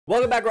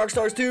Welcome back,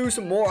 Rockstars, to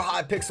some more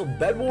Hypixel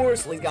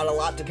Bedwars. We've got a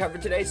lot to cover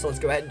today, so let's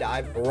go ahead and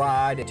dive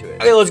right into it.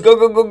 Okay, let's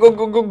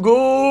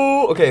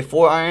go. Okay,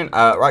 4 iron,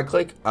 right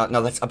click.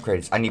 No, that's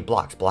upgrades. I need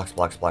blocks.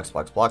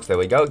 There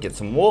we go. Get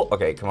some wool.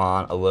 Okay, come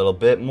on, a little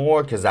bit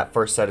more, because that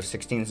first set of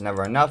 16 is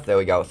never enough. There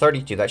we go.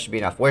 32, that should be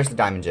enough. Where's the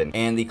diamond gen?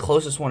 And the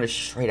closest one is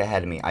straight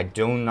ahead of me. I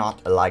do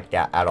not like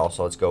that at all,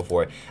 so let's go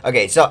for it.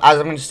 Okay, so as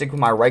I'm going to stick with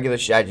my regular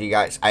strategy,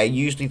 guys, I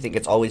usually think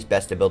it's always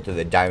best to build through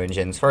the diamond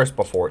gens first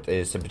before it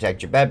is to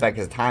protect your bed,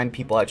 because the time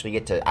people actually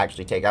get to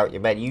take out your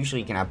bed,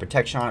 usually you can have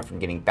protection on it from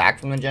getting back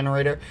from the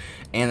generator,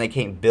 and they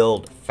can't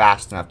build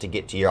fast enough to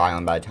get to your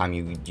island by the time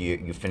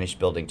you finish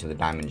building to the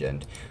diamond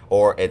gen,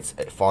 or it's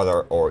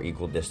farther or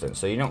equal distance.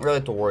 So you don't really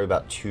have to worry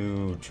about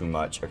too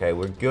much. Okay,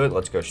 we're good.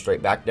 Let's go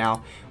straight back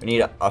now. We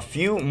need a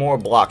few more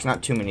blocks,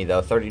 not too many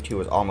though. 32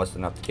 was almost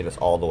enough to get us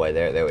all the way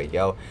there. There we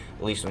go.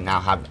 At least we now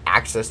have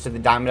access to the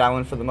diamond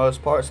island for the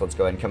most part. So let's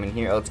go ahead and come in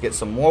here. Let's get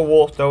some more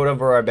wool, throw it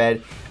over our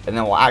bed, and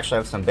then we'll actually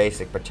have some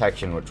basic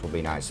protection, which will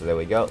be nice. So there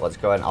we go. Let's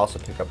go ahead and also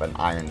pick up an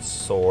iron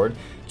sword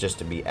just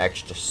to be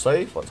extra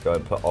safe. Let's go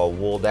ahead and put our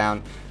wool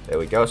down. There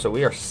we go. So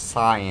we are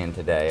cyan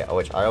today,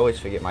 which I always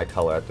forget my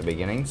color at the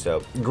beginning.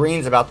 So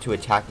green's about to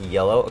attack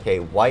yellow. Okay,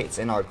 white's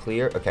in our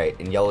clear. Okay,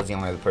 and yellow's the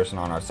only other person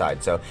on our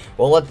side. So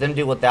we'll let them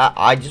deal with that.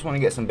 I just want to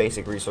get some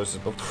basic resources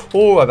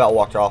before I about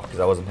walked off because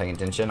I wasn't paying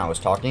attention. I was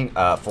talking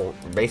for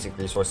basic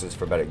resources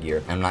for better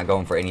gear. I'm not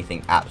going for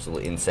anything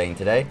absolutely insane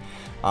today.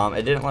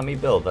 It didn't let me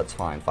build. That's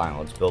fine. Fine.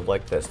 Let's build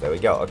like this. There we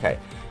go. Okay.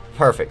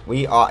 Perfect.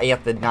 We are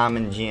at the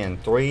diamond gen.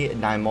 3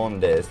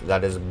 diamondes.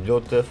 That is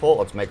beautiful.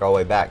 Let's make our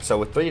way back. So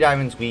with 3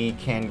 diamonds, we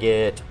can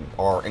get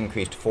our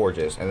increased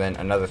forges. And then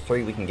another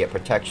 3, we can get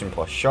protection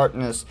plus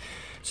sharpness.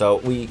 So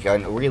we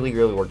can really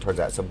work towards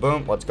that. So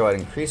boom, let's go ahead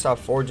and increase our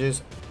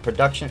forges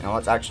production. And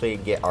let's actually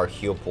get our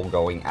heal pool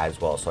going as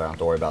well. So I don't have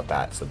to worry about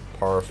that. So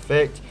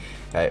perfect.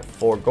 Okay,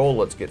 4 gold.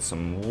 Let's get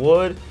some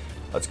wood.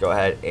 Let's go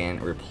ahead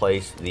and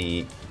replace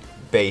the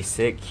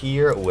basic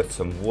here with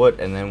some wood,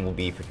 and then we'll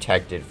be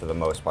protected for the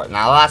most part.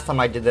 Now last time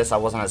I did this, I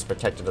wasn't as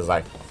protected as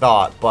I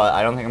thought, but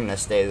I don't think I'm going to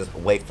stay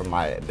away from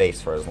my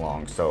base for as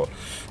long, so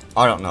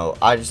I don't know.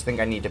 I just think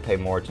I need to pay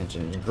more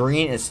attention.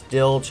 Green is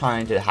still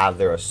trying to have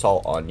their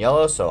assault on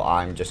yellow, so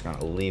I'm just going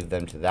to leave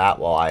them to that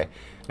while I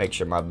make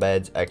sure my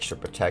bed's extra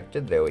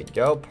protected. There we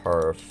go.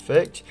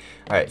 Perfect.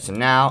 Alright, so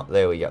now,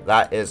 there we go.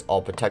 That is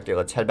all protected.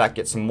 Let's head back,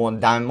 get some more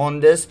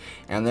diamondes,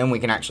 and then we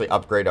can actually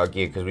upgrade our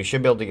gear, because we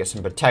should be able to get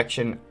some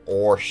protection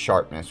or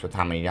sharpness with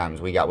how many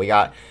diamonds we got. We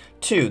got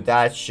 2.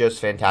 That's just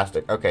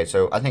fantastic. Okay,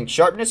 so I think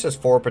sharpness is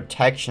 4,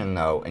 protection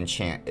though,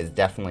 enchant is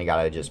definitely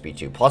gotta just be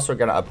 2. Plus we're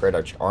gonna upgrade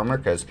our armor,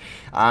 because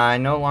I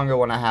no longer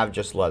want to have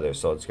just leather.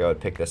 So let's go and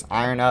pick this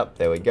iron up.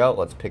 There we go.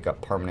 Let's pick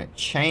up permanent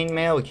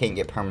chainmail. We can't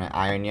get permanent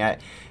iron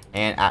yet.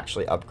 And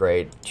actually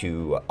upgrade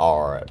to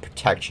our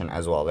protection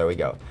as well. There we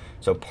go.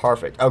 So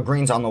perfect. Oh,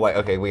 green's on the way.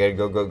 Okay, we gotta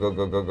go.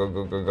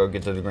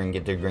 Get to the green.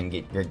 Get green.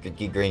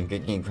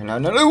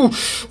 No.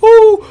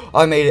 Woo!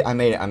 I made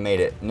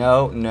it.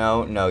 No.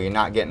 You're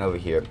not getting over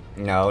here.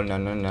 No.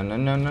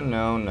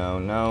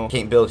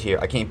 Can't build here.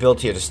 I can't build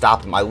here to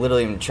stop him. I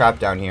literally am trapped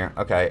down here.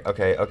 Okay.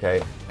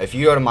 If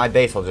you go to my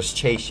base, I'll just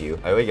chase you.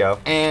 There we go.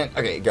 And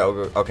okay,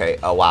 go. Okay.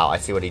 Oh wow, I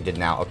see what he did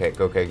now. Okay,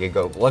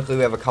 go. Luckily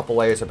we have a couple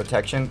layers of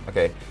protection.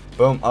 Okay.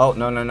 Boom. Oh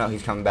no.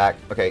 He's coming back.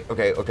 Okay.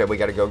 We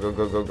gotta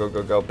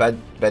go.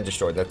 Bed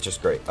destroyed. That's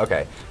just great.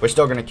 Okay. We're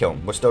still gonna kill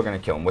him.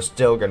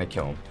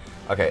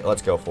 Okay,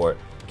 let's go for it.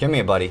 Come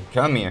here, buddy.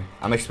 Come here.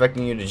 I'm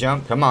expecting you to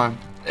jump. Come on.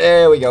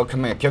 There we go.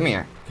 Come here.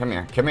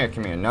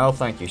 No,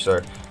 thank you,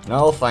 sir.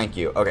 No, thank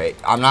you. Okay,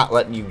 I'm not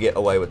letting you get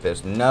away with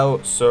this.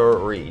 No,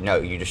 sirree. No,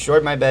 you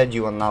destroyed my bed.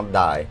 You will now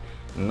die.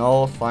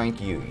 No,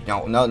 thank you.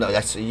 No.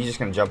 That's, you're just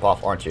gonna jump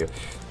off, aren't you?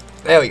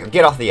 There we go.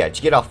 Get off the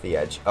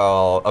edge.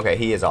 Oh, okay,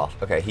 he is off.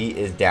 Okay, he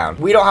is down.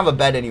 We don't have a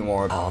bed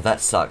anymore. Oh,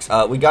 that sucks.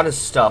 We got his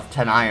stuff.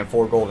 10 iron,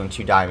 4 gold, and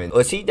 2 diamonds.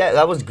 Was he dead?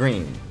 That was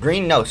green.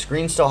 Green, no.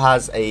 Green still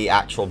has a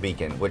actual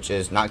beacon, which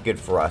is not good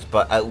for us.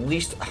 But at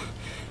least...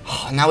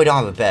 now we don't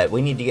have a bed.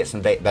 We need to get some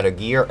better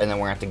gear, and then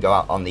we're going to have to go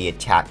out on the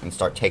attack and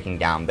start taking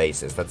down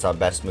bases. That's our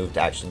best move to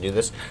actually do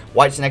this.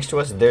 White's next to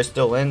us. They're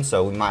still in,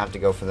 so we might have to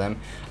go for them.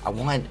 I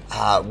want...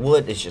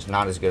 wood is just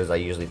not as good as I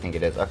usually think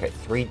it is. Okay,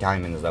 3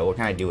 diamonds, though. What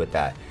can I do with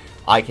that?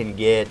 I can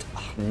get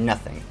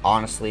nothing.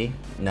 Honestly,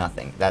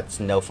 nothing.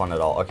 That's no fun at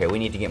all. Okay, we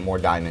need to get more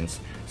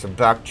diamonds. So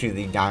back to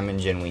the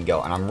diamond gen we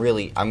go. And I'm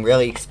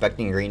really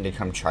expecting green to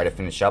come try to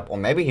finish up. Or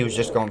maybe he was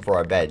just going for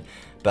our bed.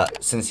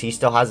 But since he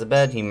still has a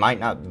bed, he might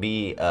not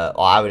be... well,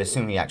 I would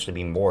assume he'd actually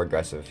be more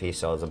aggressive if he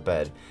still has a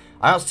bed.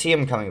 I don't see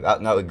him coming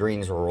out. No, the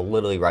greens were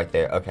literally right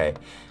there. Okay,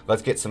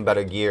 let's get some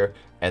better gear.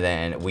 And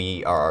then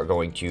we are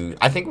going to...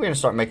 I think we're going to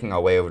start making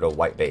our way over to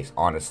white base,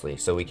 honestly.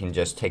 So we can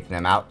just take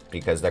them out,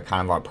 because they're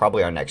kind of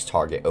probably our next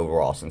target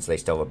overall, since they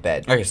still have a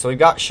bed. Okay, so we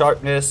got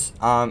sharpness.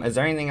 Is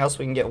there anything else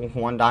we can get with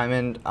 1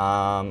 diamond?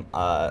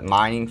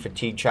 Mining,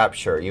 fatigue trap,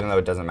 sure. Even though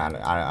it doesn't matter.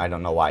 I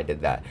don't know why I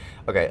did that.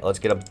 Okay, let's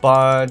get a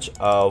bunch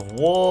of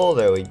wool.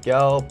 There we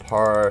go.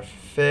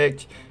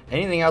 Perfect.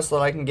 Anything else that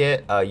I can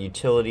get?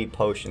 Utility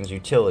potions,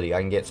 utility.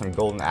 I can get some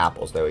golden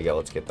apples. There we go.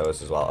 Let's get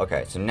those as well.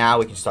 Okay, so now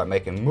we can start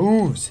making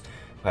moves.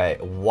 Okay,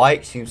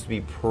 white seems to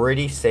be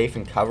pretty safe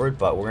and covered,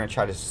 but we're going to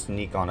try to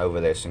sneak on over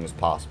there as soon as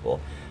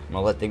possible. I'm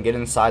going to let them get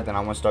inside, then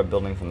I'm going to start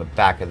building from the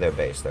back of their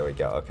base. There we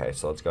go. Okay,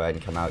 so let's go ahead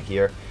and come out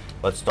here.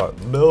 Let's start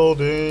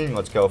building.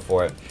 Let's go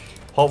for it.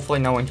 Hopefully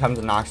no one comes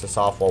and knocks us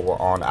off while we're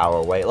on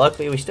our way.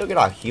 Luckily, we still get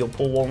our heal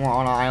pool when we're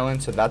on our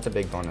island, so that's a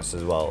big bonus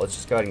as well. Let's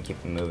just go ahead and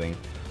keep moving.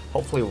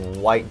 Hopefully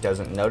white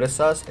doesn't notice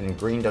us and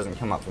green doesn't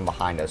come up from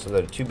behind us. So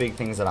those are two big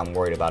things that I'm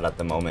worried about at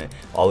the moment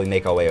while we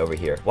make our way over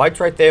here.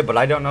 White's right there, but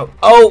I don't know.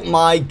 Oh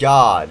my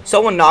god.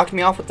 Someone knocked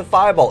me off with the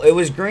fireball. It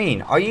was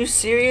green. Are you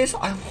serious?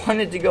 I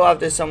wanted to go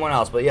after someone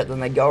else, but yet then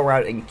they go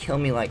around and kill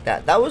me like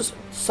that. That was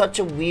such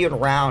a weird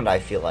round, I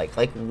feel like.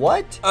 Like,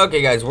 what?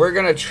 Okay, guys, we're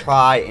going to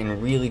try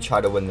and really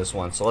try to win this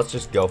one. So let's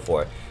just go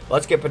for it.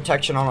 Let's get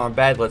protection on our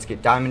bed. Let's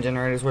get diamond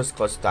generators. Where's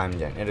Clutch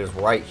Diamond Gen? It is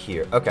right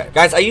here. Okay.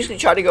 Guys, I usually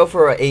try to go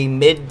for a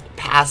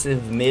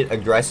mid-passive,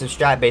 mid-aggressive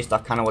strat based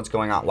off kind of what's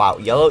going on. Wow.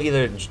 Yellow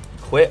either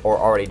quit or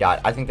already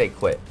died. I think they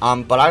quit.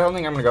 But I don't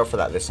think I'm going to go for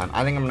that this time.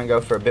 I think I'm going to go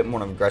for a bit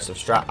more of an aggressive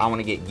strat. I want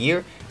to get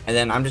gear, and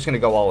then I'm just going to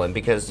go all in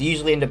because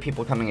usually end up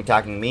people coming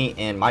attacking me,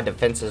 and my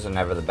defenses are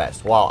never the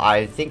best. While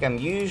I think I'm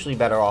usually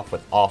better off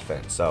with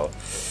offense. So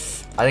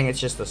I think it's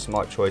just a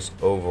smart choice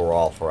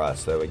overall for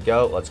us. There we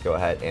go. Let's go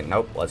ahead and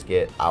nope. Let's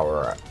get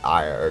our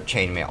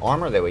chainmail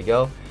armor. There we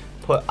go.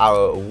 Put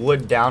our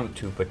wood down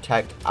to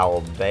protect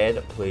our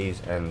bed,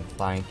 please and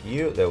thank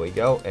you. There we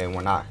go. And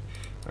we're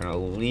gonna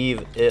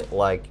leave it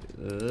like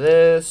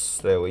this.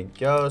 There we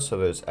go. So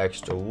there's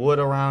extra wood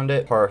around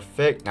it.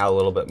 Perfect. Now a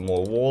little bit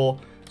more wool,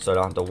 so I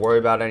don't have to worry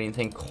about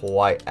anything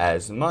quite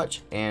as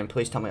much. And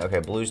please tell me, okay,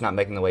 blue's not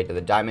making the way to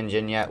the diamond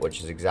gen yet,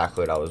 which is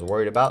exactly what I was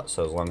worried about.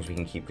 So as long as we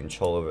can keep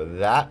control over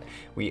that,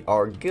 we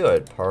are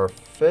good.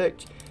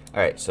 Perfect. All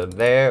right, so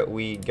there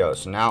we go.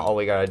 So now all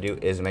we gotta do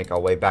is make our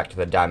way back to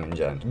the diamond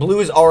gen. Blue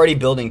is already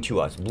building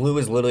to us. Blue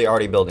is literally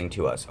already building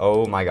to us.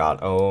 Oh my god.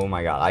 Oh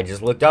my god. I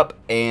just looked up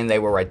and they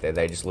were right there.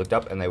 They just looked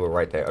up and they were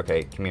right there.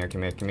 Okay, come here,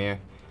 come here, come here.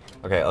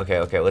 Okay, okay,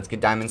 okay. Let's get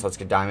diamonds. Let's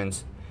get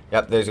diamonds.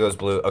 Yep, there goes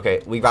blue.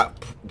 Okay, we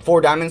got 4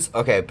 diamonds.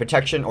 Okay,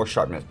 protection or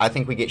sharpness. I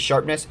think we get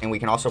sharpness, and we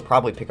can also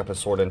probably pick up a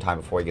sword in time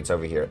before he gets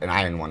over here. An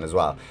iron one as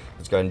well.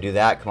 Let's go ahead and do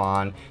that. Come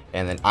on.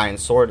 And then iron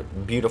sword.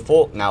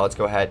 Beautiful. Now let's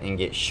go ahead and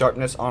get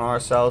sharpness on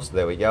ourselves.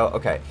 There we go.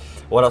 Okay,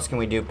 what else can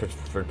we do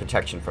for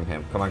protection from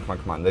him? Come on, come on,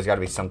 come on. There's got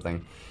to be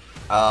something.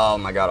 Oh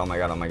my god, oh my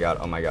god, oh my god,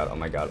 oh my god, oh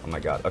my god, oh my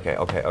god. Okay,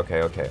 okay,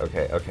 okay, okay,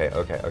 okay, okay,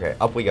 okay, okay.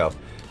 Up we go.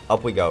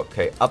 Up we go.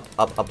 Okay, up,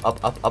 up, up,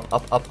 up, up, up,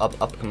 up, up,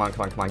 up, up. Come on,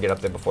 come on, come on. Get up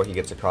there before he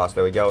gets across.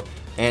 There we go.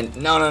 And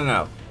no, no,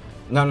 no.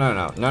 No, no,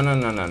 no. No, no,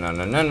 no, no, no,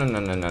 no, no, no, no,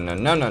 no, no, no,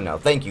 no, no, no.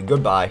 Thank you.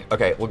 Goodbye.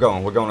 Okay, we're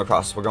going. We're going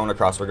across. We're going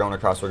across. We're going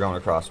across. We're going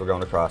across. We're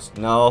going across.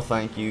 No,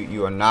 thank you.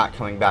 You are not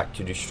coming back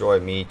to destroy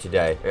me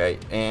today. Okay,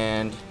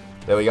 and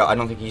there we go. I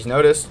don't think he's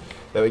noticed.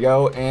 There we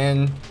go,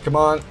 and come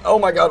on. Oh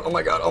my god, oh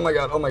my god, oh my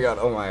god, oh my god,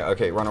 oh my.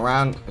 Okay, run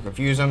around,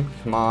 confuse him.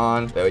 Come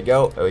on. There we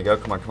go. There we go.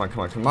 Come on, come on, come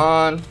on, come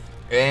on.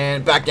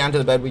 And back down to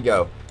the bed we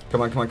go.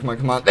 Come on, come on, come on,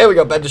 come on. There we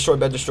go. Bed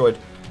destroyed, bed destroyed.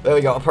 There we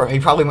go. He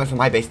probably went for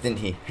my base, didn't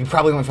he? He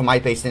probably went for my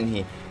base, didn't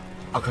he?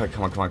 Okay,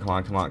 come on, come on, come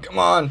on, come on, come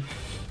on.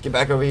 Get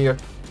back over here.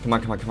 Come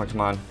on, come on, come on,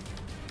 come on.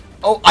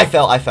 Oh, I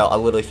fell. I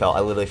literally fell.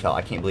 I literally fell.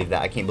 I can't believe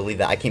that. I can't believe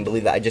that. I can't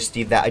believe that. I just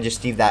Steved that. I just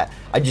Steved that.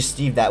 I just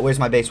Steved that. Where's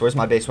my base? Where's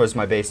my base? Where's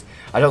my base?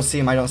 I don't see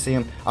him. I don't see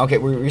him. Okay,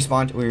 we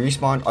respawned. We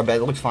respawned. Our bed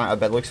looks fine. Our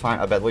bed looks fine.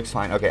 Our bed looks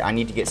fine. Okay, I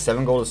need to get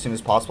 7 gold as soon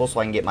as possible so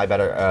I can get my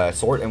better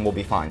sword and we'll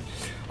be fine.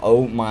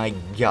 Oh my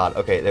god.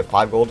 Okay, they have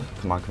 5 gold.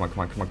 Come on, come on,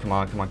 come on, come on, come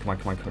on, come on, come on,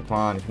 come on, come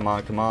on, come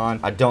on, come on.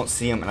 I don't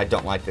see him and I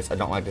don't like this. I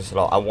don't like this at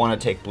all. I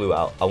want to take blue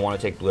out. I want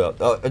to take blue out.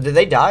 Oh, did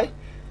they die?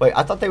 Wait,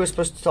 I thought they were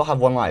supposed to still have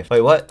 1 life. Wait,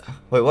 what?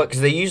 Wait, what?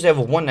 Because they usually have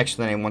a 1 next to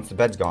the name once the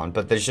bed's gone,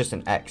 but there's just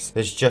an X.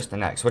 There's just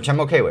an X, which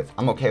I'm okay with.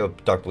 I'm okay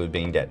with dark blue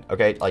being dead,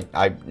 okay?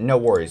 Like, no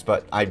worries,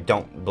 but I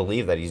don't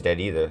believe that he's dead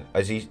either.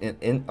 Is he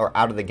in or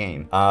out of the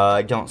game?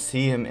 I don't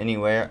see him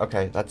anywhere.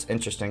 Okay, that's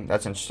interesting.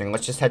 That's interesting.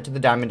 Let's just head to the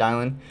Diamond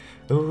Island.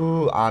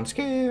 Ooh, I'm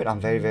scared. I'm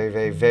very, very,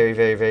 very, very,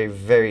 very, very,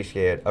 very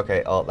scared.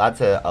 Okay, oh,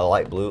 that's a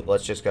light blue.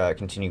 Let's just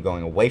continue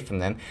going away from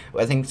them.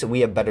 I think so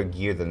we have better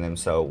gear than them,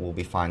 so we'll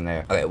be fine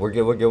there. Okay, we're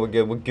good, we're good, we're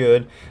good, we're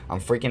good.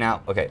 I'm freaking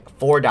out. Okay,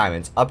 4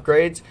 diamonds.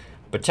 Upgrades.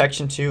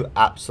 Protection 2,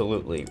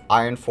 absolutely.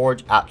 Iron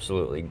Forge,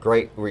 absolutely.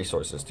 Great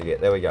resources to get.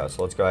 There we go.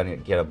 So let's go ahead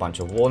and get a bunch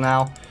of wool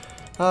now.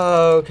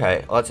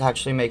 Okay, let's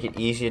actually make it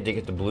easier to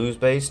get the blues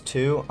base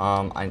too.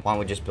 Why don't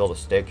we just build a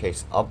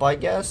staircase up, I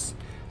guess?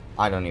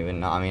 I don't even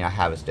know. I mean, I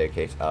have a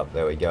staircase up.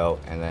 There we go.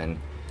 And then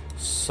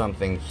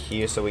something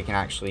here so we can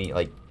actually,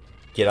 like,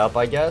 get up,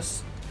 I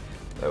guess.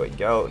 There we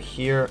go.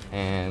 Here.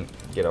 And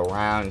get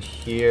around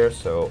here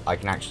so I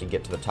can actually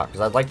get to the top.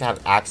 Because I'd like to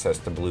have access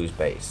to Blue's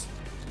base.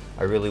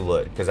 I really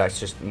would. Because that's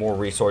just more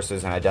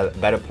resources and a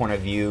better point of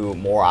view.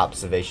 More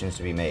observations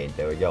to be made.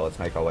 There we go. Let's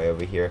make our way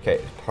over here.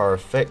 Okay,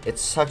 perfect.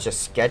 It's such a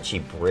sketchy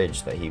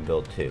bridge that he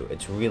built, too.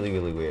 It's really,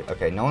 really weird.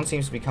 Okay, no one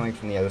seems to be coming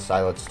from the other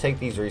side. Let's take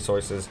these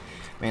resources.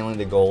 mainly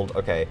the gold.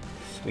 Okay.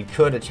 We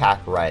could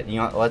attack red. You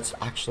know what? Let's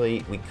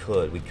actually, we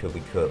could.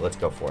 Let's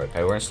go for it.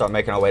 Okay, we're gonna start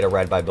making our way to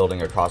red by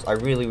building across. I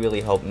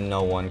really hope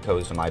no one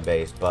goes to my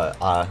base, but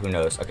who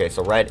knows? Okay,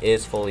 so red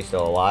is fully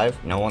still alive.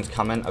 No one's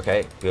coming.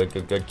 Okay,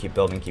 good. Keep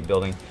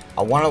building.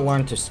 I want to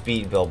learn to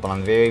speed build, but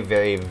I'm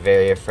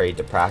very afraid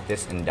to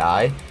practice and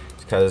die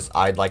because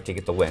I'd like to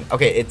get the win.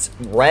 Okay, it's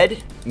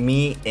red,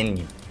 me,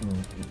 and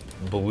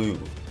blue.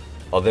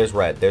 Oh, there's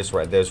red.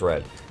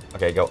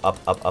 Okay, go up.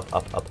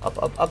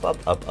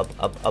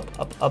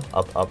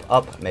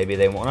 Maybe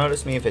they won't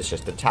notice me if it's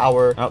just a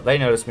tower. Oh, they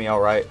notice me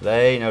all right.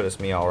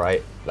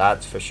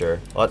 That's for sure.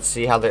 Let's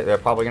see how they're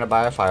probably gonna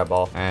buy a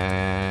fireball,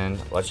 and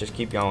let's just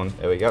keep going.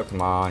 There we go. Come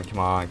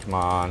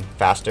on.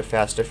 Faster.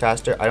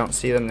 I don't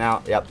see them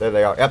now. Yep, there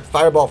they are. Yep,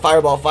 fireball.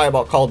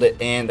 Called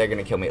it, and they're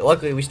gonna kill me.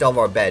 Luckily, we still have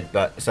our bed,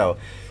 but so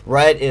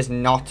red is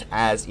not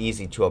as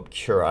easy to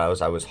obscure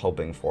as I was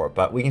hoping for,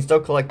 but we can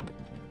still collect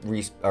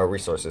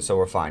resources, so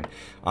we're fine.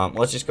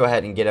 Let's just go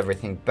ahead and get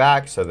everything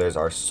back. So there's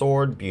our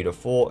sword,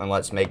 beautiful, and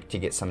let's make to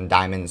get some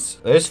diamonds.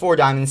 There's 4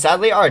 diamonds.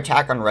 Sadly, our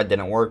attack on red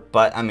didn't work,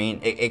 but I mean,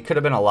 it could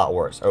have been a lot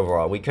worse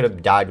overall. We could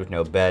have died with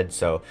no bed.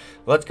 So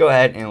let's go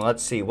ahead and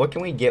let's see what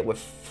can we get with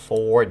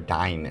 4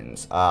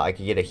 diamonds. I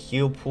could get a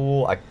heal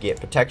pool. I could get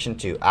protection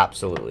 2.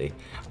 Absolutely,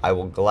 I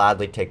will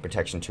gladly take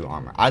protection 2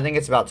 armor. I think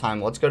it's about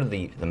time. Let's go to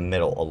the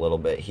middle a little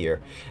bit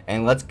here,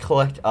 and let's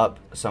collect up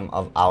some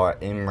of our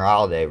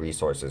emerald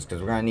resources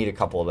because we're gonna need a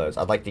couple of those.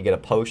 I'd like to get a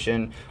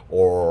potion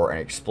or an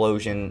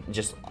explosion,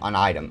 just an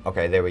item.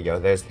 Okay, there we go.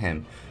 There's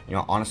him. You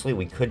know, honestly,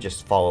 we could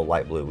just follow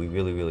light blue. We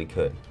really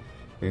could.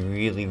 We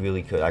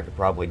really could. I could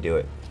probably do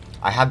it.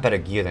 I have better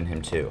gear than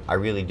him too. I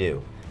really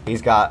do.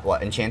 He's got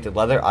what, enchanted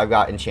leather? I've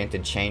got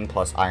enchanted chain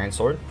plus iron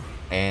sword,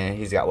 and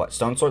he's got what,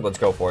 stone sword? Let's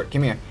go for it.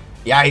 Come here.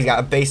 Yeah, he's got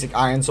a basic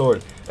iron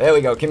sword. There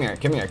we go. Come here.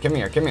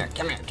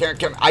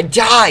 I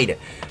died.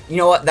 You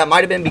know what? That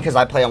might have been because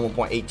I play on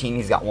 1.18.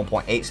 He's got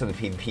 1.8, so the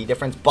PvP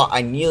difference. But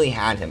I nearly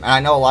had him. And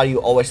I know a lot of you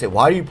always say,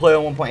 why do you play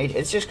on 1.8?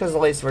 It's just because of the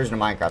latest version of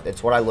Minecraft.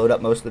 It's what I load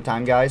up most of the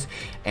time, guys.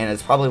 And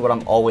it's probably what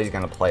I'm always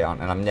going to play on.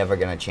 And I'm never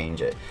going to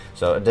change it.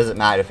 So it doesn't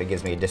matter if it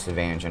gives me a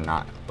disadvantage or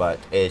not. But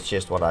it's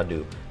just what I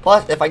do.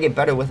 Plus, if I get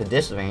better with a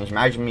disadvantage,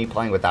 imagine me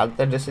playing without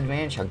the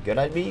disadvantage, how good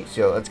I'd be.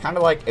 So it's kind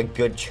of like a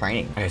good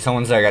training. Okay,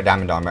 someone's there got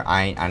diamond armor.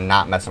 I'm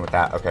not messing with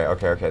that.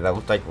 Okay. That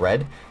looked like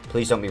red.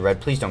 Please don't be red.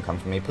 Please don't come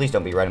for me. Please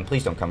don't be red, and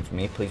please don't come for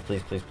me. Please,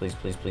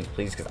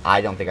 because I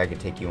don't think I can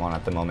take you on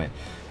at the moment.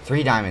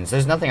 3 diamonds.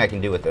 There's nothing I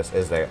can do with this,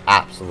 is there?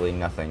 Absolutely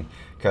nothing.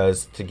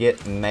 Because to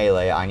get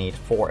melee, I need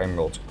 4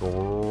 emeralds.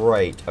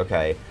 Great.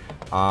 Okay.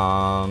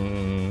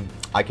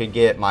 I could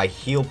get my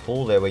heal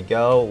pool. There we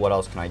go. What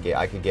else can I get?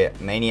 I could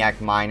get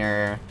maniac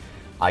miner.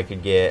 I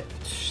could get,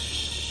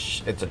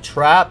 it's a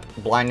trap,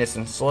 blindness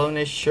and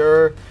slowness,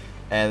 sure.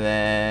 And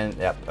then,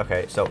 yep,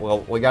 okay, so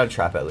well, we got a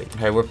trap at least.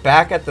 Okay, we're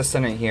back at the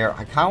center here.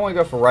 I kind of want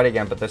to go for red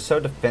again, but they're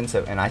so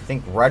defensive, and I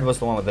think red was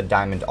the one with the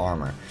diamond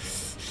armor.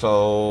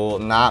 So,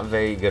 not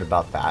very good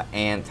about that.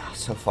 And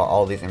so far,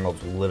 all these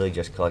emeralds literally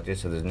just collected,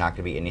 so there's not going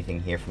to be anything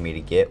here for me to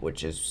get,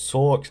 which is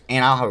sucks.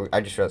 And I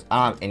just realized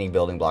I don't have any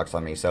building blocks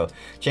on me, so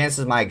chances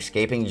of my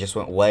escaping just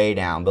went way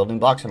down. Building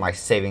blocks are my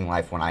saving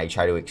life when I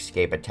try to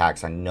escape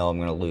attacks I know I'm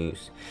going to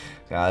lose.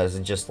 It's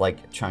just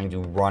like trying to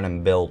run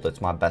and build.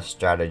 That's my best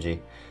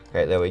strategy.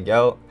 Okay, there we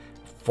go.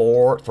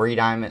 3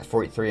 diamonds,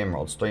 3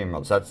 emeralds.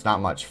 That's not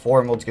much.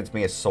 4 emeralds gets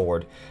me a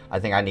sword. I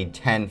think I need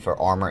 10 for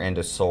armor and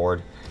a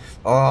sword.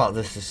 Oh,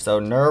 this is so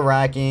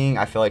nerve-wracking.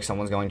 I feel like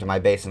someone's going to my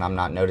base and I'm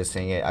not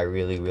noticing it. I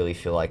really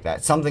feel like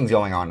that. Something's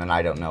going on and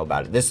I don't know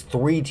about it. There's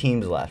 3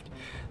 teams left.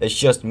 It's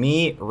just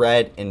me,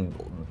 red, and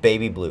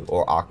baby blue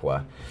or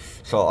aqua.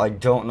 So I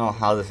don't know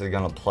how this is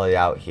going to play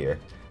out here.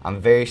 I'm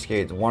very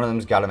scared. One of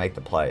them's got to make the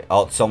play.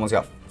 Oh, someone's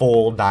got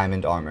full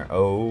diamond armor.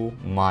 Oh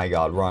my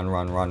god. Run.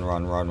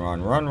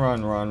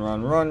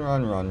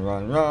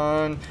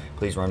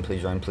 Please run.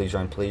 Please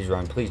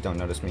don't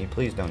notice me.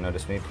 Please don't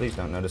notice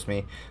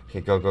me.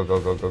 Okay, go.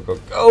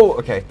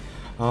 Okay.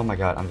 Oh my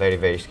god. I'm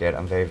very scared.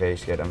 I'm very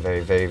scared.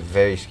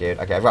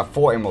 Okay, I've got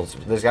 4 emeralds.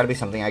 There's got to be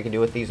something I can do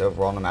with these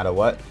overall no matter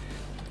what.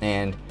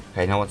 And,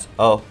 okay, no one's,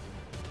 oh.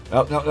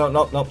 Nope.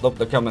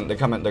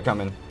 They're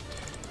coming.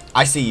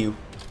 I see you.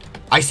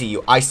 No. Ha.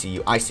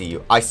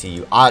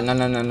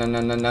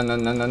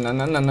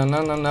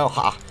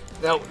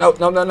 No.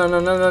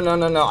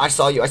 I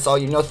saw you.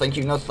 No, thank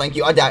you.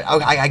 I died.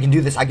 Okay, I can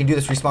do this.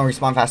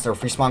 Respawn fast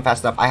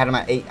enough. I had him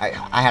at 8.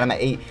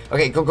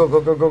 Okay,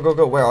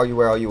 go. Where are you?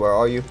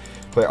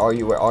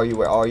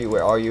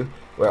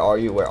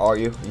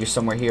 You're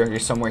somewhere here.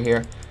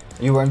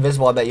 You were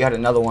invisible. I bet you had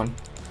another one.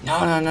 No,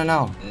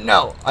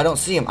 I don't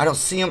see him. I don't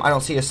see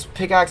his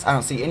pickaxe. I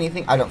don't see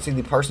anything. I don't see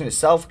the person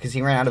itself because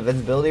he ran out of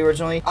visibility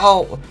originally.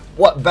 Oh,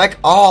 what? Beck?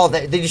 Oh,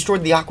 they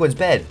destroyed the Aqua's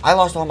bed. I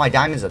lost all my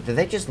diamonds up. Did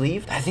they just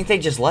leave? I think they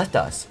just left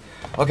us.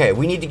 Okay,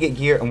 we need to get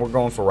gear and we're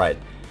going for red.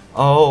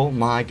 Oh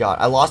my god.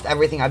 I lost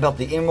everything. I built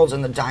the emeralds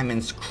and the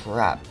diamonds.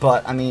 Crap.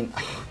 But, I mean,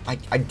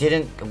 I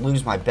didn't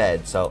lose my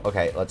bed. So,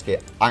 okay, let's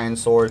get iron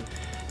sword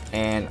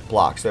and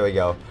blocks. There we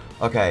go.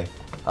 Okay.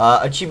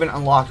 Achievement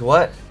unlocked.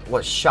 What?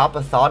 what,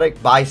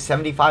 Shopaholic, buy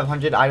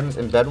 7,500 items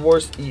in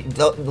BedWars.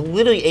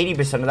 Literally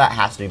 80% of that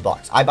has to be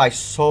blocks. I buy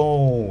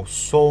so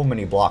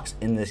many blocks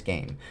in this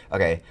game.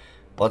 Okay,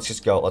 let's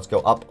just go. Let's go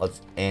up.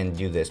 And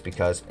do this,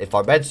 because if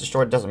our bed's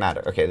destroyed, it doesn't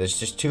matter. Okay, there's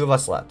just 2 of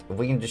us left. If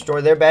we can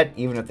destroy their bed,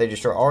 even if they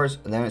destroy ours,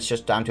 then it's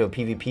just down to a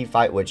PvP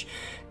fight, which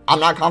I'm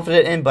not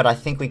confident in, but I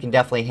think we can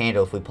definitely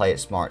handle if we play it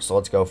smart. So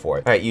let's go for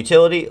it. All right,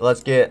 utility.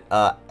 Let's get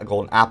a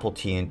golden apple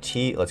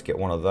TNT. Let's get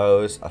one of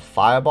those. A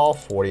fireball,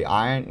 40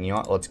 iron. You know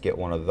what? Let's get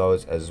one of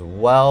those as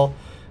well.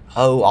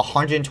 Oh,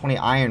 120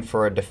 iron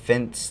for a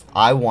defense.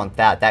 I want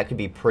that. That could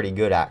be pretty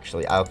good,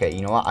 actually. Okay,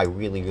 you know what? I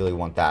really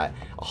want that.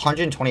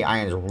 120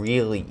 iron is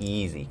really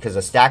easy, because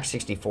a stack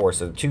 64,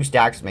 so 2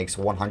 stacks makes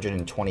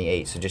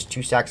 128. So just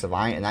 2 stacks of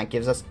iron, and that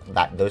gives us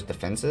those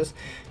defenses.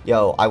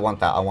 Yo, I want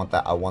that. I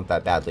want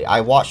that badly.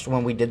 I watched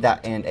when we did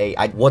that in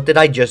what did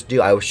I just do?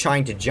 I was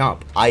trying to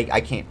jump.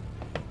 I can't.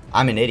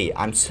 I'm an idiot.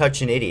 I'm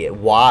such an idiot.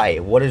 Why?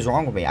 What is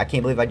wrong with me? I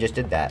can't believe I just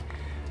did that.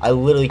 I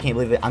literally can't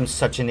believe it. I'm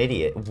such an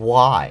idiot.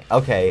 Why?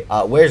 Okay,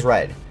 where's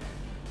red?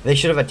 They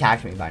should have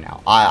attacked me by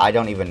now. I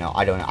don't even know.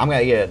 I don't know. I'm going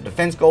to get a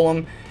defense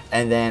golem,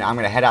 and then I'm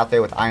going to head out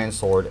there with iron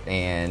sword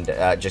and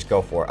just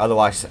go for it.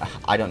 Otherwise,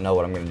 I don't know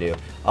what I'm going to do.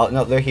 Oh,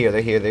 no, they're here.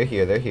 They're here. They're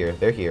here. They're here.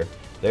 They're here.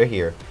 They're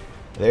here.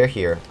 They're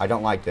here. I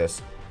don't like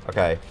this.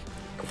 Okay.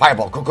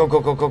 Fireball. Go, go,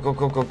 go, go, go, go,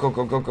 go, go, go,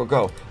 go, go, go,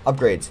 go.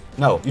 Upgrades.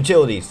 No.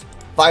 Utilities.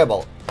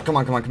 Fireball. Come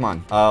on, come on, come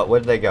on.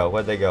 Where'd they go?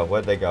 Where'd they go?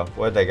 Where'd they go?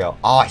 Where'd they go?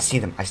 Oh, I see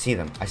them. I see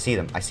them. I see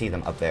them. I see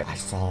them up there. I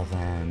saw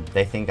them.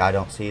 They think I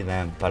don't see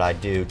them, but I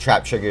do.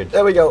 Trap triggered.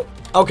 There we go.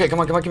 Okay, come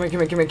on, come on, come here, come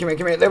here, come here, come here,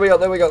 come here. There we go,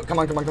 there we go. Come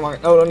on, come on, come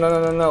on. No, no, no,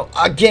 no, no, no.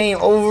 A game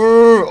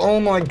over. Oh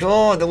my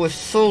god, that was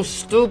so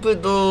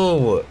stupid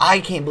though. I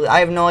can't believe, I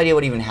have no idea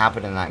what even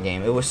happened in that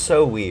game. It was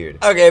so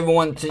weird. Okay,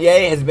 everyone,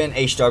 today has been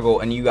a struggle,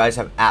 and you guys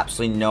have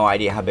absolutely no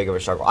idea how big of a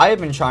struggle. I have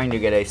been trying to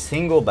get a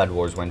single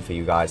BedWars win for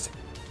you guys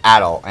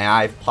at all, and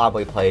I've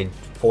probably played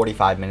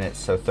 45 minutes,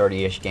 so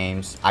 30-ish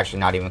games.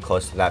 Actually, not even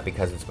close to that,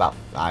 because it's about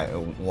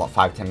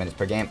 5-10 minutes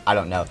per game. I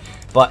don't know,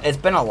 but it's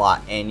been a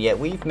lot, and yet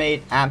we've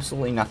made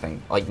absolutely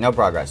nothing. Like, no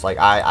progress. Like,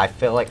 I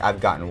feel like I've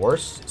gotten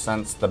worse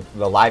since the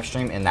live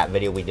stream and that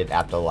video we did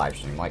after the live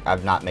stream. Like,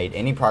 I've not made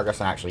any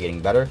progress on actually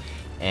getting better,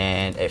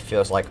 and it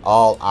feels like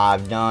all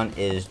I've done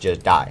is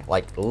just die.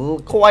 Like,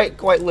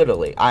 quite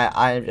literally.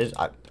 I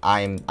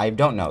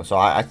don't know. So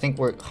I think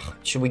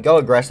should we go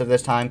aggressive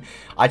this time?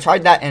 I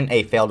tried that in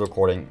a failed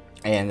recording,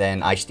 and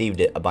then I steved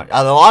it a bunch.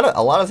 A lot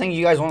of things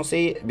you guys won't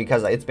see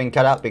because it's been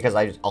cut out, because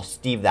I'll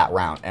steve that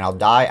round, and I'll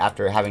die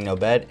after having no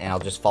bed, and I'll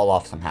just fall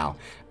off somehow.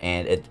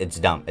 And it's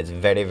dumb. It's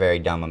very, very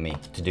dumb of me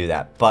to do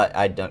that. But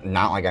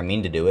not like I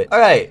mean to do it.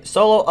 Alright,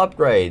 solo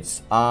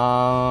upgrades.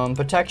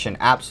 Protection,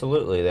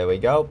 absolutely. There we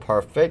go.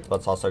 Perfect.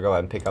 Let's also go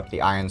ahead and pick up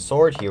the iron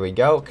sword. Here we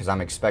go, because I'm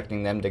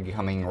expecting them to be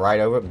coming right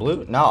over.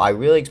 Blue? No, I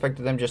really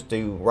expected them just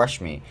to rush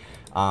me.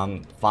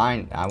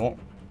 Fine. I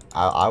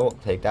will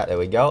take that. There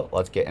we go.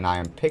 Let's get an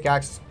iron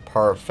pickaxe.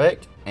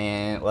 Perfect.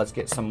 And let's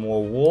get some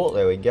more wool.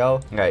 There we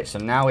go. Okay, so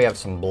now we have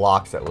some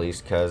blocks at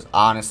least, because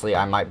honestly,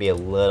 I might be a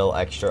little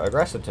extra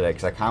aggressive today,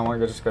 because I kind of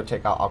want to just go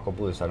take out aqua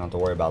blue so I don't have to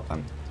worry about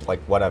them.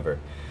 Like, whatever.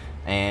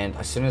 And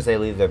as soon as they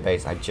leave their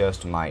base, I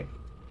just might.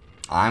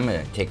 I'm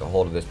going to take a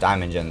hold of this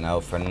diamond gen,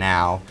 though, for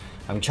now.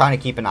 I'm trying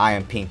to keep an eye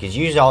on pink, because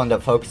usually I'll end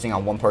up focusing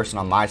on one person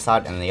on my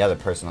side, and the other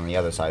person on the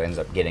other side ends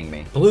up getting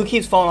me. Blue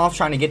keeps falling off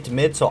trying to get to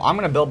mid, so I'm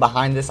going to build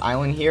behind this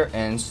island here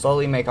and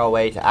slowly make our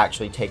way to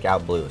actually take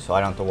out blue, so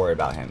I don't have to worry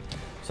about him.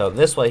 So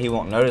this way he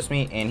won't notice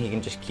me, and he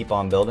can just keep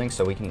on building,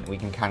 so we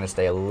can kind of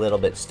stay a little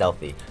bit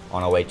stealthy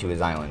on our way to his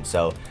island.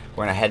 So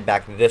we're gonna head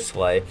back this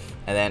way,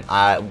 and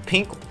then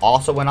pink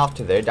also went off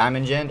to their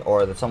diamond gen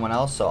or someone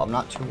else, so I'm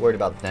not too worried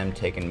about them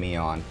taking me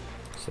on.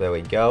 So there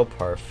we go,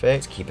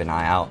 perfect. Keep an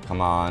eye out,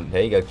 come on.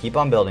 There you go, keep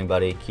on building,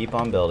 buddy, keep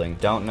on building.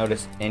 Don't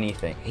notice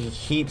anything. He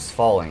keeps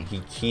falling, he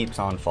keeps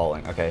on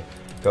falling. Okay,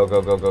 go,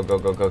 go, go, go, go,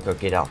 go, go, go,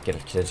 get out, get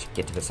to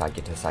the side,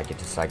 get to the side, get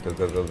to the side, go,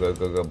 go, go, go,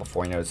 go, go,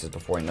 before he notices,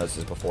 before he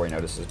notices, before he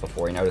notices,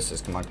 before he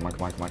notices. Come on, come on,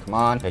 come on, come on, come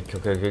on. Okay, go,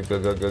 go, go,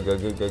 go, go, go,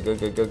 go, go, go, go,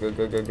 go, go, go,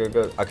 go, go, go,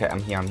 go. Okay,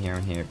 I'm here, I'm here,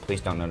 I'm here. Please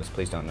don't notice,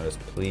 please don't notice,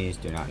 please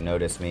do not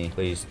notice me.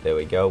 Please, there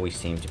we go, we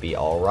seem to be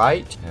all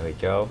right. There we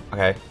go.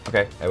 Okay,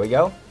 okay, there we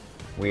go.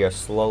 We are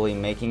slowly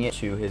making it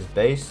to his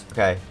base.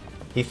 Okay,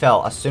 he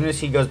fell. As soon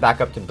as he goes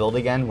back up to build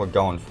again, we're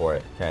going for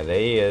it. Okay, there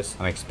he is.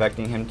 I'm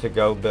expecting him to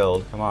go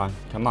build. Come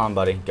on,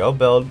 buddy. Go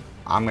build.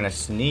 I'm going to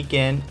sneak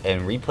in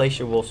and replace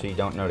your wool so you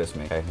don't notice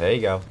me. Okay, there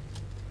you go.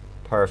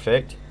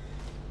 Perfect.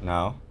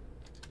 No.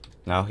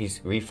 No,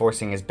 he's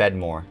reinforcing his bed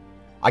more.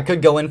 I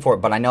could go in for it,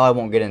 but I know I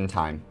won't get in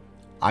time.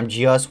 I'm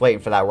just waiting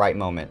for that right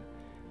moment.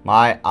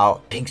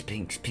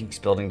 Pink's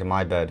building to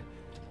my bed.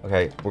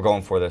 Okay, we're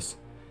going for this.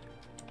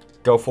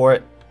 Go for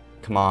it.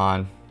 Come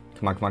on.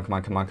 Come on, come on, come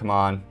on, come on, come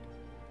on.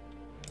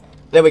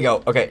 There we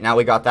go. Okay, now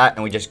we got that,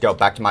 and we just go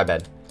back to my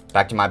bed.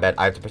 Back to my bed.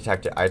 I have to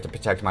protect it. I have to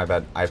protect my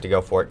bed. I have to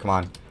go for it. Come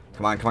on.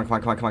 Come on, come on, come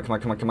on, come on, come on, come on,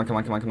 come on, come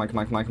on, come on, come on, come on,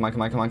 come on, come on,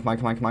 come on, come on, come on,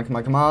 come on, come on, come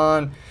on, come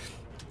on.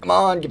 Come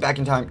on, get back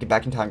in time, get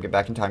back in time, get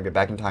back in time, get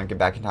back in time, get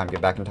back in time,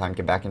 get back in time,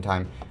 get back in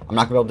time. I'm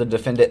not gonna be able to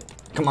defend it.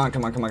 Come on,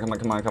 come on, come on, come on,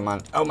 come on, come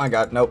on. Oh my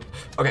god, nope.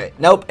 Okay,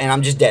 nope, and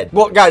I'm just dead.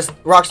 Well, guys,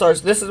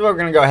 Rockstars, this is where we're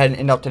gonna go ahead and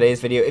end up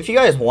today's video. If you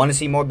guys want to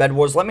see more Bed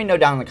Wars, let me know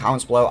down in the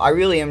comments below. I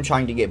really am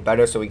trying to get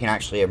better so we can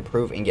actually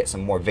improve and get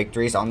some more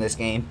victories on this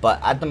game. But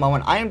at the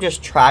moment, I am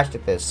just trashed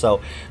at this, so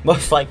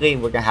most likely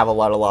we're gonna have a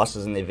lot of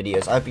losses in the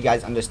videos. I hope you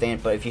guys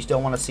understand, but if you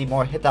still want to see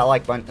more, hit that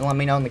like button and let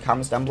me know in the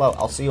comments down below.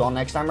 I'll see you all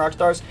next time,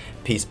 Rockstars.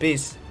 Peace,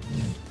 peace.